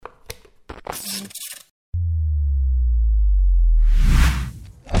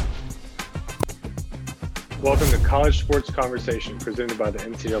Welcome to College Sports Conversation presented by the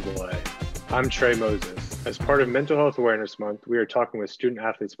NCAA. I'm Trey Moses. As part of Mental Health Awareness Month, we are talking with student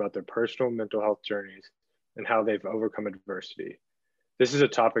athletes about their personal mental health journeys and how they've overcome adversity. This is a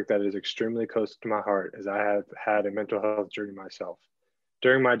topic that is extremely close to my heart as I have had a mental health journey myself.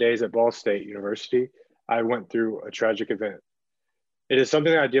 During my days at Ball State University, I went through a tragic event. It is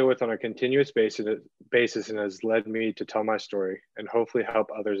something I deal with on a continuous basis and has led me to tell my story and hopefully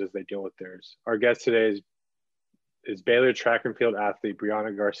help others as they deal with theirs. Our guest today is Baylor track and field athlete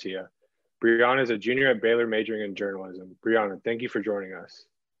Brianna Garcia. Brianna is a junior at Baylor majoring in journalism. Brianna, thank you for joining us.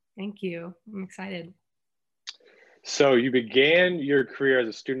 Thank you. I'm excited. So you began your career as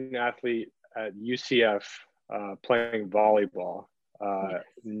a student athlete at UCF playing volleyball.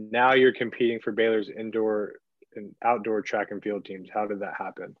 Now you're competing for Baylor's indoor and outdoor track and field teams. How did that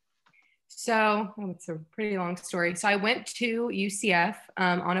happen? So it's a pretty long story. So I went to UCF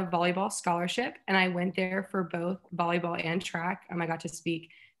on a volleyball scholarship, and I went there for both volleyball and track. I got to speak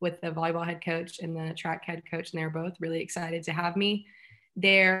with the volleyball head coach and the track head coach, and they were both really excited to have me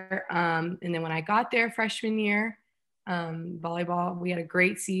there. And then when I got there freshman year, volleyball, we had a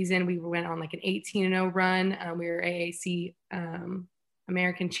great season. We went on like an 18-0 run. We were AAC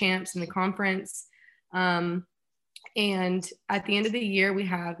American champs in the conference. And at the end of the year, we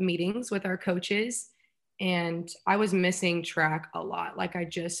have meetings with our coaches, and I was missing track a lot. Like I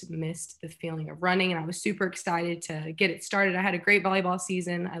just missed the feeling of running, and I was super excited to get it started. I had a great volleyball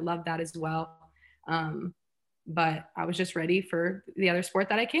season. I loved that as well. But I was just ready for the other sport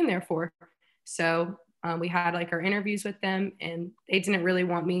that I came there for. So we had like our interviews with them, and they didn't really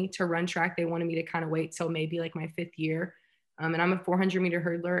want me to run track. They wanted me to kind of wait till maybe like my 5th year. And I'm a 400-meter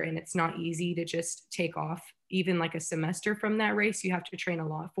hurdler, and it's not easy to just take off even like a semester from that race. You have to train a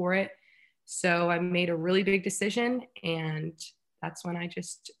lot for it. So I made a really big decision, and that's when I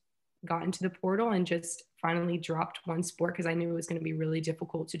just got into the portal and just finally dropped one sport because I knew it was going to be really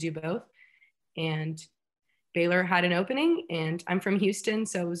difficult to do both. And Baylor had an opening, and I'm from Houston,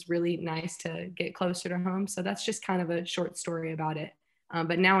 so it was really nice to get closer to home. So that's just kind of a short story about it.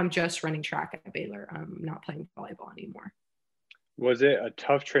 But now I'm just running track at Baylor. I'm not playing volleyball anymore. Was it a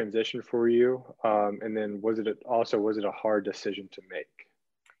tough transition for you? And then was it a hard decision to make?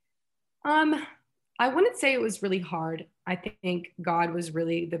 I wouldn't say it was really hard. I think God was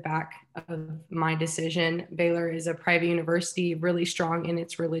really the back of my decision. Baylor is a private university, really strong in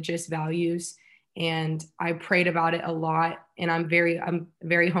its religious values. And I prayed about it a lot. And I'm a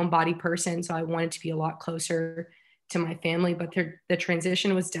very homebody person. So I wanted to be a lot closer to my family, but the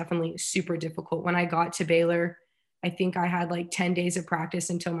transition was definitely super difficult. When I got to Baylor, I think I had like 10 days of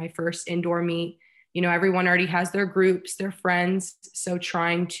practice until my first indoor meet. You know, everyone already has their groups, their friends. So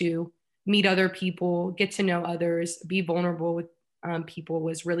trying to meet other people, get to know others, be vulnerable with people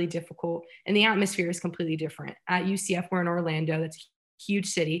was really difficult. And the atmosphere is completely different. At UCF, we're in Orlando. That's a huge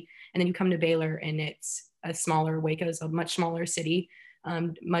city. And then you come to Baylor, and it's a smaller, Waco is a much smaller city,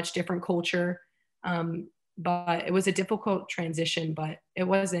 much different culture. But it was a difficult transition, but it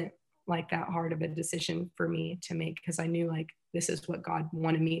wasn't like that hard of a decision for me to make because I knew like this is what God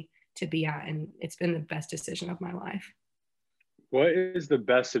wanted me to be at, and it's been the best decision of my life. What is the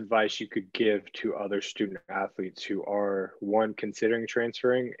best advice you could give to other student athletes who are, one, considering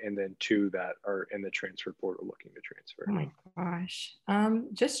transferring, and then two, that are in the transfer portal looking to transfer? Oh my gosh.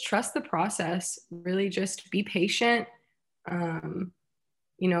 Just trust the process. Really just be patient. You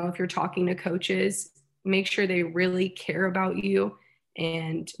know, if you're talking to coaches, make sure they really care about you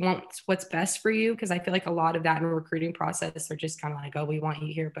and want what's best for you. Cause I feel like a lot of that in the recruiting process are just kind of like, oh, we want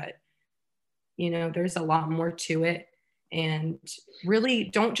you here. But, you know, there's a lot more to it. And really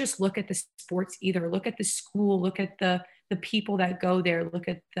don't just look at the sports either. Look at the school, look at the people that go there, look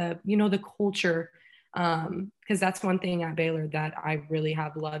at the, you know, the culture. Cause that's one thing at Baylor that I really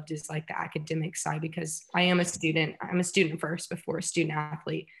have loved is like the academic side, because I am a student. I'm a student first before a student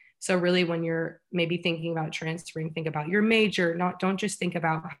athlete. So really when you're maybe thinking about transferring, think about your major, don't just think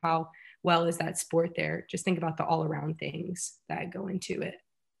about how well is that sport there. Just think about the all around things that go into it.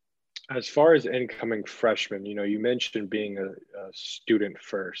 As far as incoming freshmen, you know, you mentioned being a student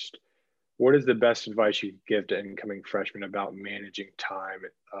first. What is the best advice you give to incoming freshmen about managing time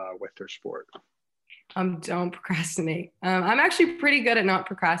with their sport? Don't procrastinate. I'm actually pretty good at not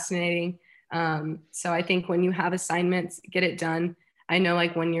procrastinating. So I think when you have assignments, get it done. I know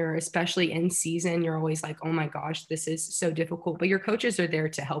like when you're especially in season, you're always like, oh my gosh, this is so difficult, but your coaches are there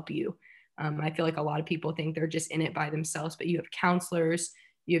to help you. I feel like a lot of people think they're just in it by themselves, but you have counselors,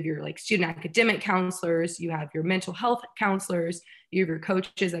 you have your like student academic counselors, you have your mental health counselors, you have your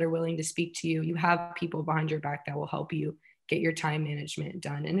coaches that are willing to speak to you. You have people behind your back that will help you get your time management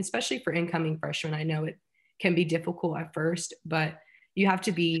done. And especially for incoming freshmen, I know it can be difficult at first, but you have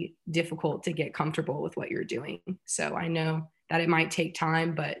to be difficult to get comfortable with what you're doing. So I know that it might take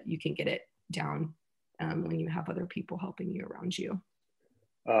time, but you can get it down when you have other people helping you around you.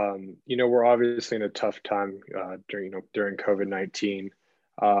 We're obviously in a tough time during COVID-19.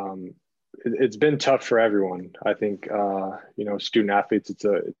 It's been tough for everyone. I think, student athletes,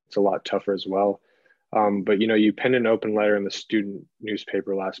 it's a lot tougher as well. But you penned an open letter in the student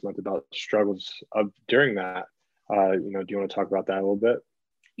newspaper last month about struggles during that. Do you want to talk about that a little bit?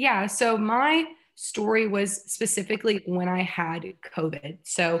 Yeah. So my story was specifically when I had COVID.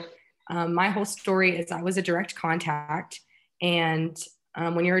 So my whole story is I was a direct contact, and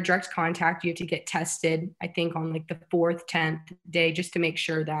when you're a direct contact, you have to get tested, I think on like the 4th, 10th day, just to make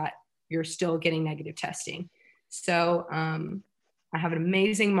sure that you're still getting negative testing. So I have an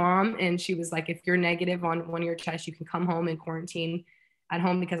amazing mom, and she was like, if you're negative on one of your tests, you can come home and quarantine at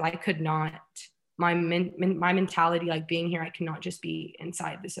home, because I could not, my mentality, like being here, I cannot just be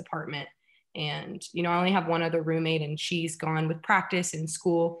inside this apartment. And, I only have one other roommate, and she's gone with practice and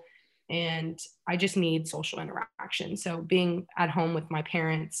school, and I just need social interaction. So being at home with my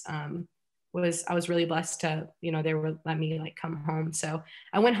parents I was really blessed to, they were let me like come home. So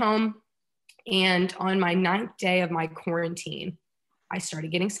I went home, and on my 9th day of my quarantine, I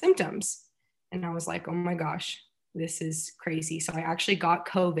started getting symptoms, and I was like, oh my gosh, this is crazy. So I actually got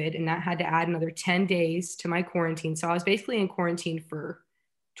COVID, and that had to add another 10 days to my quarantine. So I was basically in quarantine for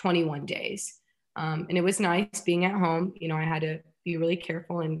 21 days. And it was nice being at home. I had to be really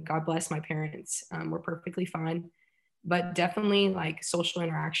careful, and God bless my parents, were perfectly fine. But definitely like social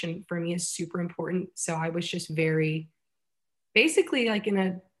interaction for me is super important. So I was just very basically like in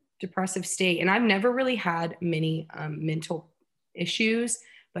a depressive state. And I've never really had many mental issues,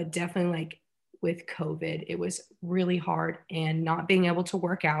 but definitely like with COVID, it was really hard. And not being able to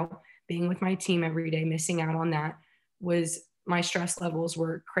work out, being with my team every day, missing out on that, was my stress levels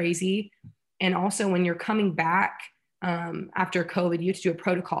were crazy. And also when you're coming back after COVID, you have to do a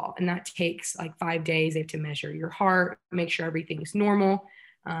protocol, and that takes like 5 days. They have to measure your heart, make sure everything's normal,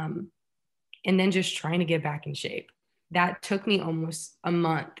 and then just trying to get back in shape. That took me almost a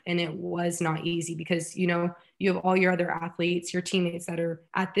month, and it was not easy because, you have all your other athletes, your teammates that are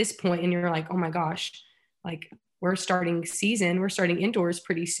at this point, and you're like, oh my gosh, like we're starting indoors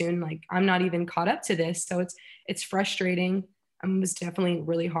pretty soon. Like I'm not even caught up to this. So it's frustrating. It was definitely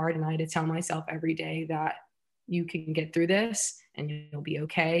really hard. And I had to tell myself every day that you can get through this and you'll be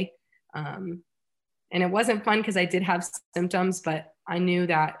okay. And it wasn't fun because I did have symptoms, but I knew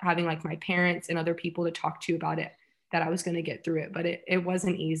that having like my parents and other people to talk to about it, that I was going to get through it. But it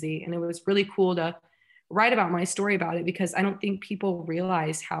wasn't easy. And it was really cool to write about my story about it, because I don't think people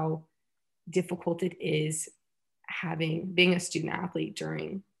realize how difficult it is being a student athlete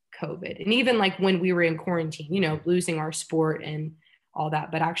during COVID. And even like when we were in quarantine, losing our sport and all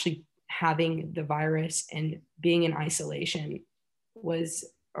that, but actually having the virus and being in isolation was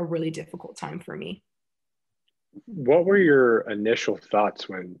a really difficult time for me. What were your initial thoughts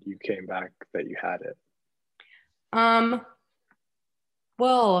when you came back that you had it?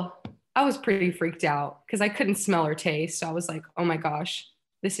 Well, I was pretty freaked out because I couldn't smell or taste. So I was like, oh my gosh,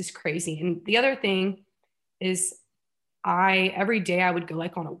 this is crazy. And the other thing is every day I would go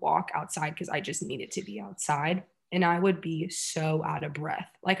like on a walk outside because I just needed to be outside, and I would be so out of breath.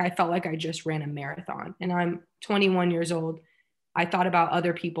 Like I felt like I just ran a marathon, and I'm 21 years old. I thought about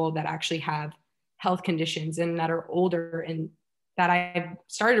other people that actually have health conditions and that are older, and that I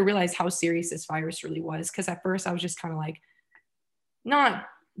started to realize how serious this virus really was. Because at first I was just kind of like, not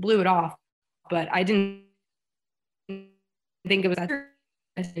blew it off, but I didn't think it was that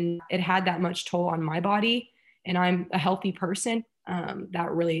serious, and it had that much toll on my body. And I'm a healthy person.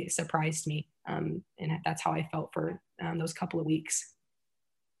 That really surprised me. And that's how I felt for those couple of weeks.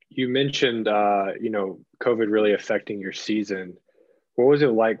 You mentioned, COVID really affecting your season. What was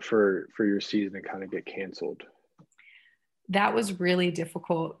it like for your season to kind of get canceled? That was really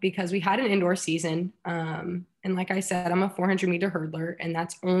difficult because we had an indoor season. And like I said, I'm a 400-meter hurdler, and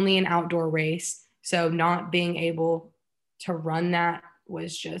that's only an outdoor race. So not being able to run that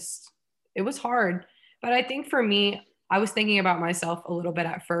it was hard. But I think for me, I was thinking about myself a little bit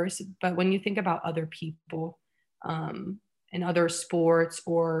at first, but when you think about other people in other sports,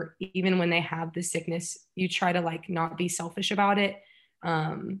 or even when they have the sickness, you try to like not be selfish about it.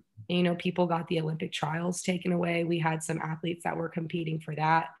 People got the Olympic trials taken away. We had some athletes that were competing for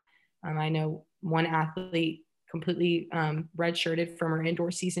that. I know one athlete completely redshirted from her indoor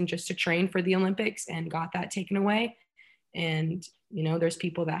season just to train for the Olympics and got that taken away. And, there's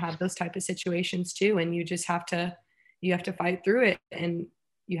people that have those type of situations too. And you have to fight through it, and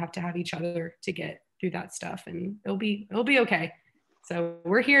you have to have each other to get through that stuff, and it'll be okay. So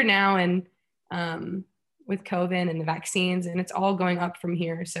we're here now, and with COVID and the vaccines, and it's all going up from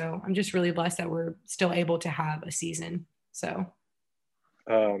here. So I'm just really blessed that we're still able to have a season. So,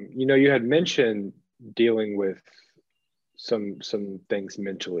 you had mentioned dealing with some things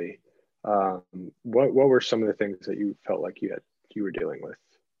mentally. What were some of the things that you felt like you were dealing with?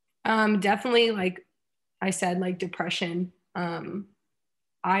 Definitely, like I said, like depression.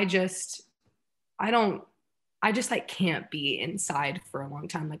 I just like can't be inside for a long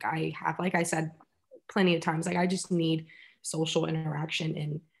time. Like I said plenty of times, like I just need social interaction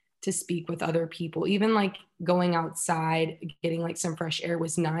and to speak with other people. Even like going outside, getting like some fresh air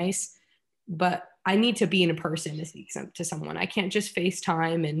was nice, but I need to be in a person to speak to someone. I can't just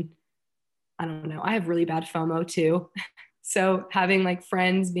FaceTime, and I don't know. I have really bad FOMO too. So having like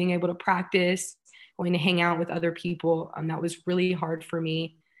friends, being able to practice, going to hang out with other people, that was really hard for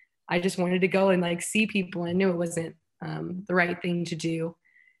me. I just wanted to go and like see people. I knew it wasn't the right thing to do.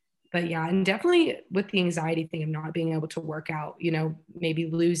 But yeah, and definitely with the anxiety thing of not being able to work out, maybe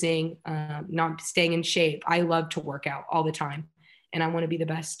losing, not staying in shape. I love to work out all the time, and I want to be the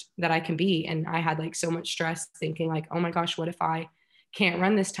best that I can be. And I had like so much stress thinking like, oh my gosh, what if I can't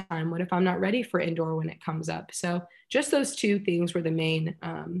run this time? What if I'm not ready for indoor when it comes up? So just those two things were the main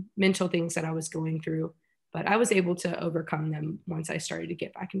mental things that I was going through. But I was able to overcome them once I started to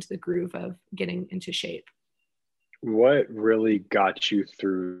get back into the groove of getting into shape. What really got you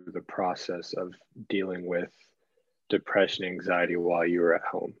through the process of dealing with depression, anxiety while you were at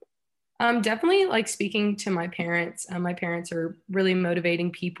home? Definitely like speaking to my parents. My parents are really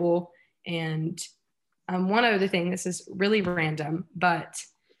motivating people. And one other thing, this is really random, but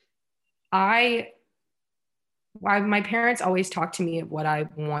my parents always talk to me of what I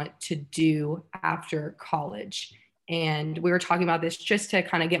want to do after college. And we were talking about this just to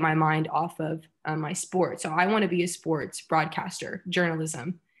kind of get my mind off of my sport. So I want to be a sports broadcaster,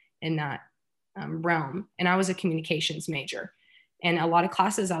 journalism in that realm. And I was a communications major. And a lot of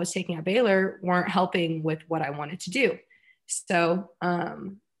classes I was taking at Baylor weren't helping with what I wanted to do. So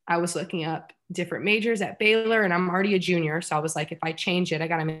I was looking up different majors at Baylor, and I'm already a junior. So I was like, if I change it, I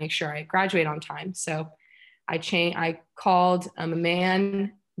got to make sure I graduate on time. So I called a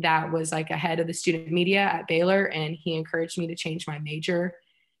man that was like a head of the student media at Baylor, and he encouraged me to change my major,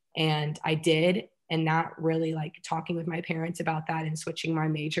 and I did. And that really, like, talking with my parents about that and switching my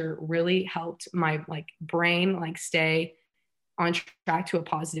major really helped my like brain like stay on track to a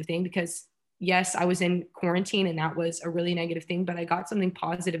positive thing. Because yes, I was in quarantine and that was a really negative thing, but I got something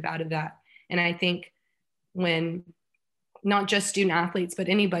positive out of that. And I think when not just student athletes, but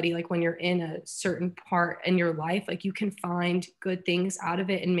anybody, like when you're in a certain part in your life, like you can find good things out of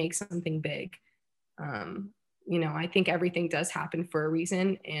it and make something big. I think everything does happen for a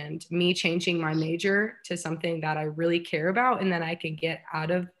reason, and me changing my major to something that I really care about and that I can get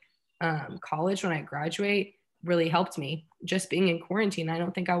out of college when I graduate really helped me. Just being in quarantine, I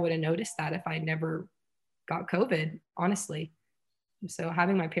don't think I would have noticed that if I never got COVID, honestly. So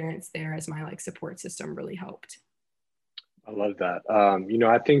having my parents there as my like support system really helped. I love that.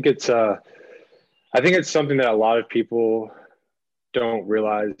 I think it's something that a lot of people don't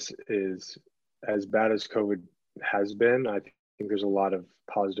realize is as bad as COVID has been. I think there's a lot of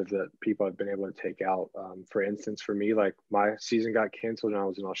positive that people have been able to take out. For instance, for me, like my season got canceled and I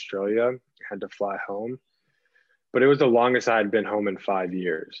was in Australia. I had to fly home, but it was the longest I had been home in 5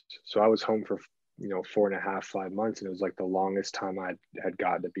 years. So I was home for 4.5, 5 months, and it was like the longest time I had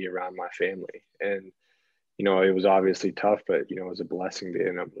gotten to be around my family. And it was obviously tough, but it was a blessing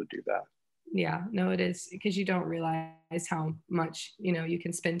being able to do that. Yeah, no, it is, because you don't realize how much, you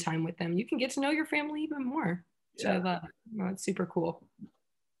can spend time with them. You can get to know your family even more. Which I love. No, it's super cool.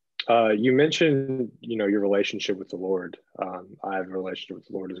 You mentioned, your relationship with the Lord. I have a relationship with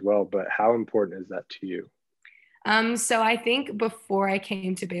the Lord as well, but how important is that to you? So I think before I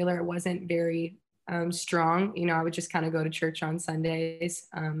came to Baylor, it wasn't very strong. I would just kind of go to church on Sundays.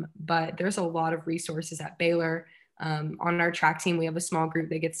 But there's a lot of resources at Baylor. On our track team, we have a small group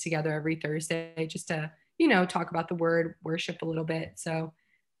that gets together every Thursday just to, talk about the word, worship a little bit. So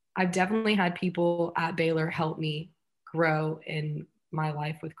I've definitely had people at Baylor help me grow in my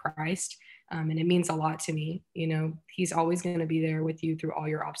life with Christ. And it means a lot to me. He's always going to be there with you through all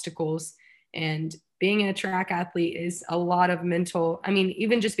your obstacles. And being a track athlete is a lot of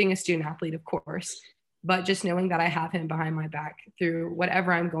even just being a student athlete, of course, but just knowing that I have him behind my back through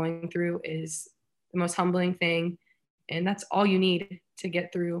whatever I'm going through is the most humbling thing. And that's all you need to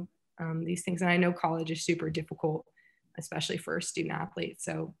get through these things. And I know college is super difficult, especially for a student athlete.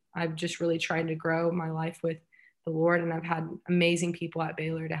 So I've just really tried to grow my life with the Lord. And I've had amazing people at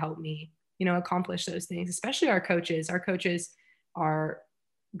Baylor to help me, accomplish those things, especially our coaches. Our coaches are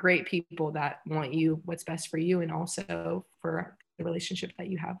great people that want you what's best for you, and also for the relationship that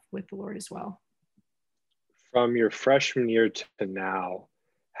you have with the Lord as well. From your freshman year to now,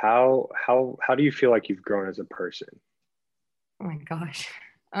 how do you feel like you've grown as a person? Oh my gosh.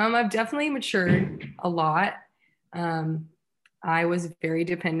 I've definitely matured a lot. I was very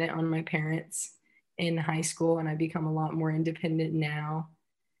dependent on my parents in high school, and I've become a lot more independent now.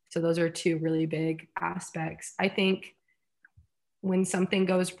 So those are two really big aspects. I think when something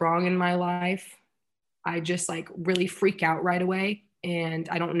goes wrong in my life, I just like really freak out right away and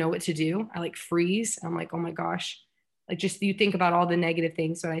I don't know what to do. I like freeze. I'm like, oh my gosh. Like just you think about all the negative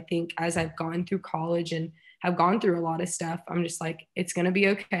things. But I think as I've gone through college and have gone through a lot of stuff, I'm just like, it's going to be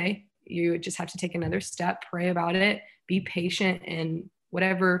okay. You just have to take another step, pray about it, be patient, and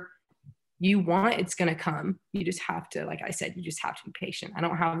whatever you want, it's going to come. You just have to, like I said, you just have to be patient. I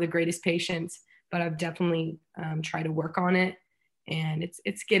don't have the greatest patience, but I've definitely tried to work on it. And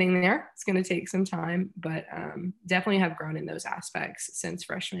it's getting there. It's going to take some time, but definitely have grown in those aspects since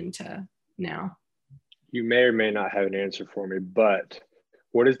freshman to now. You may or may not have an answer for me, but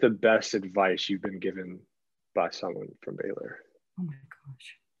what is the best advice you've been given by someone from Baylor? Oh my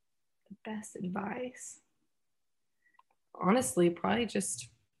gosh. The best advice. Honestly, probably just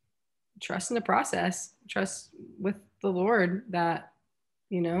trust in the process, trust with the Lord that,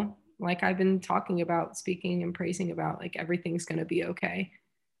 like I've been talking about, speaking and praising about, like everything's going to be okay.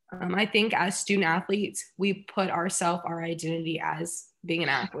 I think as student athletes, we put our identity as being an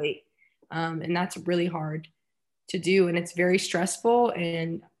athlete. And that's really hard to do. And it's very stressful.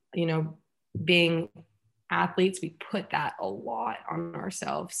 And, being athletes, we put that a lot on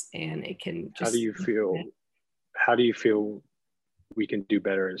ourselves, and it can just. How do you feel we can do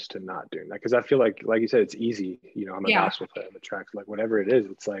better as to not doing that? Because I feel like you said, it's easy. I'm a basketball player, I'm a track, like whatever it is,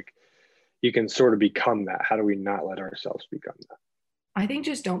 it's like you can sort of become that. How do we not let ourselves become that? I think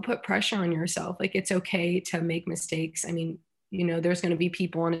just don't put pressure on yourself. Like it's okay to make mistakes. I mean, there's going to be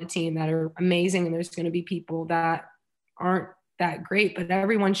people on a team that are amazing, and there's going to be people that aren't that great, but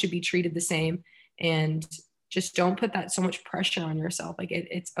everyone should be treated the same. And just don't put that so much pressure on yourself. Like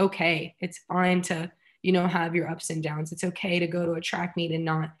it's okay. It's fine to, have your ups and downs. It's okay to go to a track meet and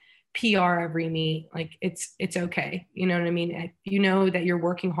not PR every meet. Like it's okay. You know what I mean? If you know that you're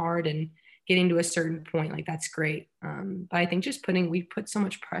working hard and getting to a certain point, like that's great. But I think just we put so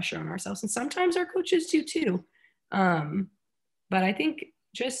much pressure on ourselves, and sometimes our coaches do too. But I think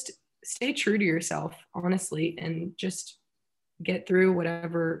just stay true to yourself, honestly, and just get through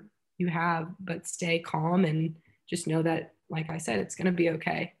whatever you have, but stay calm and just know that, like I said, it's going to be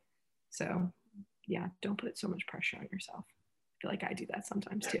okay. So yeah, don't put so much pressure on yourself. I feel like I do that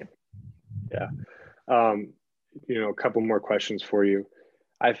sometimes too. Yeah. A couple more questions for you.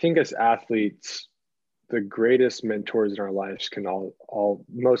 I think as athletes, the greatest mentors in our lives can all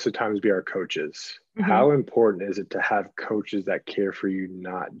most of the times be our coaches. Mm-hmm. How important is it to have coaches that care for you,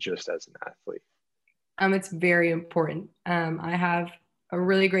 not just as an athlete? It's very important. I have a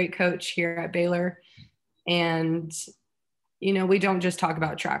really great coach here at Baylor, and we don't just talk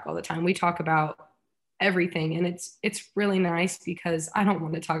about track all the time. We talk about everything, and it's really nice because I don't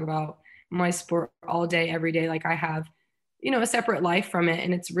want to talk about my sport all day, every day. Like I have, a separate life from it,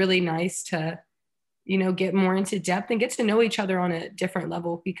 and it's really nice to, get more into depth and get to know each other on a different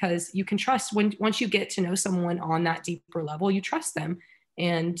level, because you can trust once you get to know someone on that deeper level, you trust them.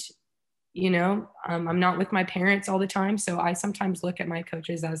 And I'm not with my parents all the time, so I sometimes look at my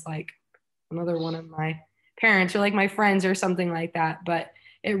coaches as like another one of my parents or like my friends or something like that. But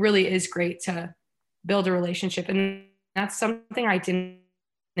it really is great to build a relationship, and that's something I didn't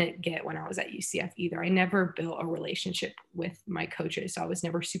get when I was at UCF either. I never built a relationship with my coaches, so I was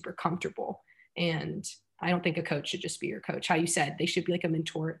never super comfortable. And I don't think a coach should just be your coach. How you said, they should be like a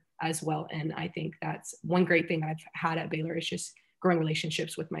mentor as well. And I think that's one great thing I've had at Baylor, is just growing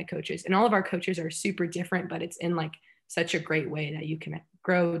relationships with my coaches. And all of our coaches are super different, but it's in like such a great way that you can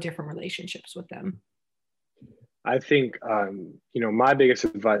grow different relationships with them. I think, my biggest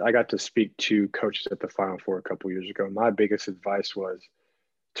advice, I got to speak to coaches at the Final Four a couple of years ago. My biggest advice was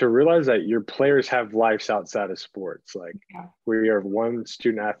to realize that your players have lives outside of sports. Like we are one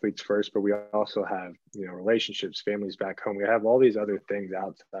student athletes first, but we also have, relationships, families back home. We have all these other things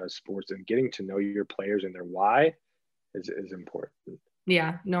outside of sports, and getting to know your players and their why is important.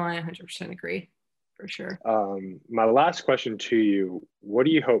 Yeah, no, I 100% agree, for sure. My last question to you, what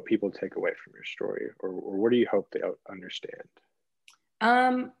do you hope people take away from your story, or what do you hope they understand?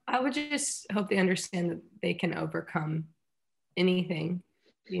 I would just hope they understand that they can overcome anything.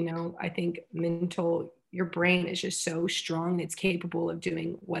 I think mental your brain is just so strong. It's capable of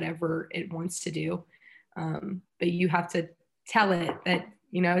doing whatever it wants to do. But you have to tell it that,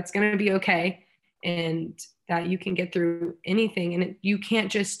 it's going to be okay and that you can get through anything. And you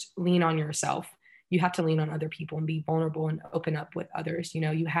can't just lean on yourself. You have to lean on other people and be vulnerable and open up with others.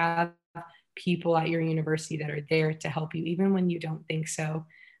 You have people at your university that are there to help you, even when you don't think so.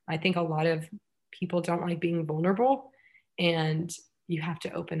 I think a lot of people don't like being vulnerable, and you have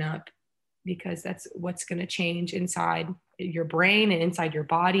to open up, because that's what's going to change inside your brain and inside your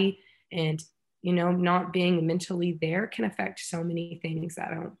body. And, not being mentally there can affect so many things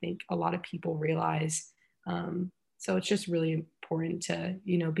that I don't think a lot of people realize. So it's just really important to,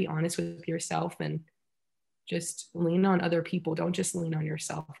 be honest with yourself and just lean on other people. Don't just lean on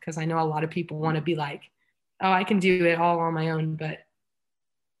yourself, because I know a lot of people want to be like, oh, I can do it all on my own. But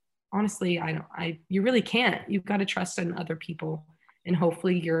honestly, you really can't. You've got to trust in other people. And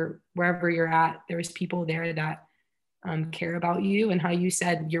hopefully wherever you're at, there's people there that care about you and how you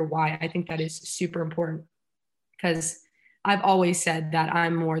said your why. I think that is super important, because I've always said that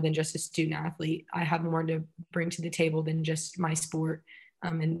I'm more than just a student athlete. I have more to bring to the table than just my sport.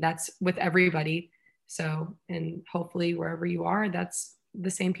 And that's with everybody. So, and hopefully wherever you are, that's the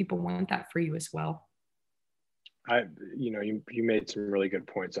same people want that for you as well. You made some really good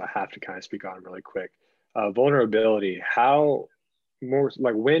points. I have to kind of speak on really quick. Vulnerability, when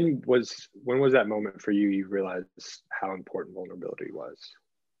was that moment for you? You realized how important vulnerability was?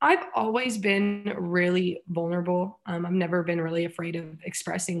 I've always been really vulnerable. I've never been really afraid of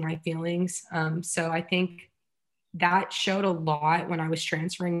expressing my feelings. So I think that showed a lot when I was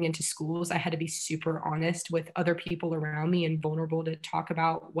transferring into schools. I had to be super honest with other people around me and vulnerable to talk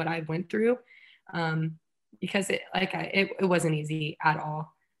about what I went through, because it wasn't easy at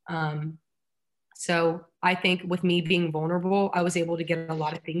all. So I think with me being vulnerable, I was able to get a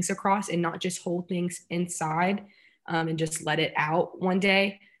lot of things across and not just hold things inside and just let it out one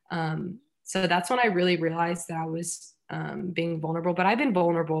day. So that's when I really realized that I was being vulnerable. But I've been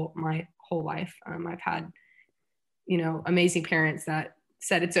vulnerable my whole life. I've had, amazing parents that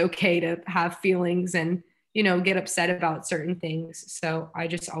said it's okay to have feelings and, get upset about certain things. So I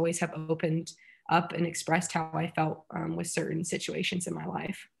just always have opened up and expressed how I felt with certain situations in my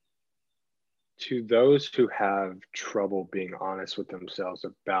life. To those who have trouble being honest with themselves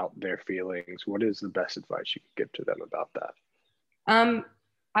about their feelings, what is the best advice you could give to them about that?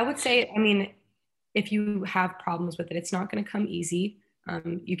 I would say, if you have problems with it, it's not going to come easy.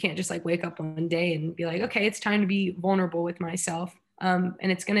 You can't just wake up one day and be like, okay, it's time to be vulnerable with myself. And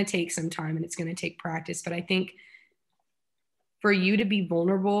it's going to take some time and it's going to take practice. But I think for you to be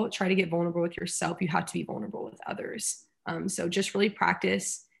vulnerable, try to get vulnerable with yourself. You have to be vulnerable with others. So just really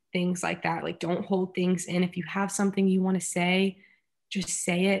practice things like that. Don't hold things in. If you have something you want to say, just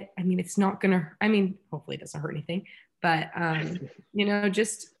say it. It's not going to, hopefully it doesn't hurt anything, but,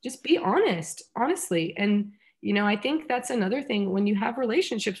 just be honest, honestly. And, I think that's another thing when you have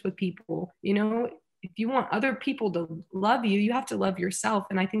relationships with people, if you want other people to love you, you have to love yourself.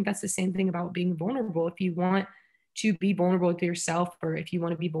 And I think that's the same thing about being vulnerable. If you want to be vulnerable with yourself, or if you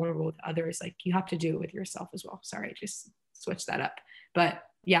want to be vulnerable with others, you have to do it with yourself as well. Sorry, just switch that up. But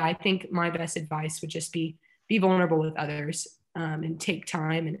yeah, I think my best advice would just be vulnerable with others, and take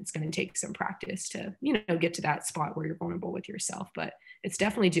time. And it's going to take some practice to, get to that spot where you're vulnerable with yourself, but it's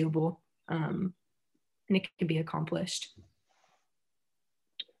definitely doable. And it can be accomplished.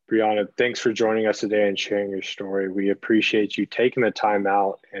 Brianna, thanks for joining us today and sharing your story. We appreciate you taking the time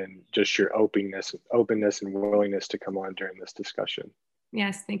out and just your openness and willingness to come on during this discussion.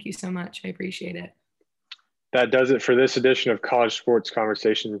 Yes, thank you so much. I appreciate it. That does it for this edition of College Sports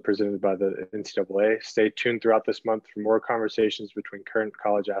Conversation presented by the NCAA. Stay tuned throughout this month for more conversations between current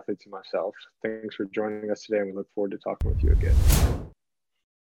college athletes and myself. Thanks for joining us today, and we look forward to talking with you again.